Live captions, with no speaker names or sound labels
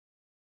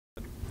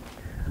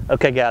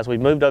Okay guys, we've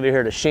moved over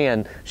here to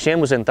Shin. Shin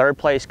was in third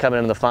place coming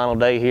into the final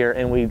day here,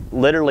 and we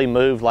literally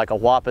moved like a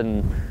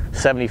whopping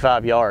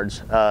 75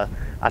 yards. I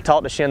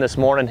talked to Shin this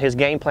morning. His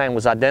game plan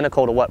was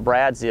identical to what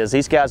Brad's is.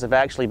 These guys have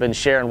actually been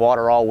sharing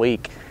water all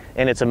week,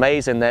 and it's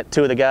amazing that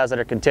two of the guys that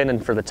are contending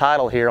for the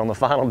title here on the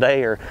final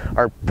day are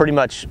pretty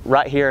much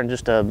right here in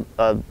just a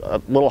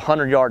little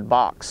 100-yard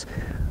box.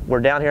 We're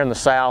down here in the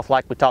south,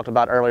 like we talked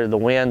about earlier, the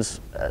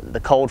winds, the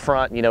cold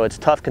front, you know, it's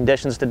tough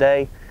conditions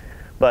today.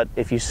 But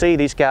if you see,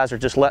 these guys are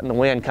just letting the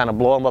wind kind of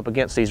blow them up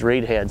against these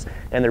reed heads,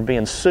 and they're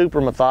being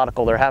super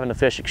methodical. They're having to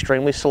fish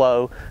extremely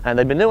slow, and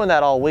they've been doing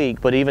that all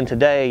week. But even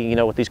today, you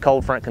know, with these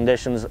cold front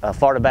conditions,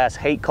 Florida bass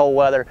hate cold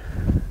weather.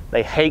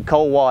 They hate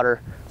cold water,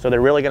 so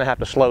they're really going to have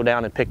to slow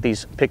down and pick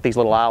these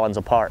little islands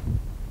apart.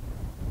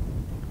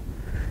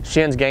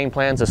 Shin's game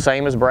plan's the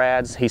same as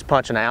Brad's. He's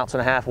punching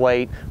 1.5 ounce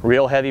weight,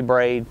 real heavy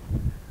braid,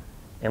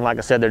 and like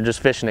I said, they're just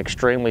fishing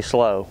extremely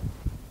slow.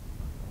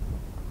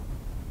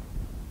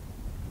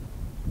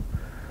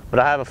 But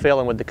I have a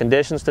feeling with the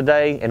conditions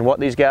today and what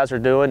these guys are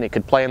doing, it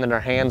could play into their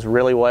hands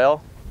really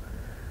well.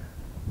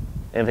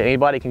 And if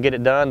anybody can get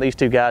it done, these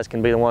two guys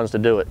can be the ones to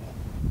do it.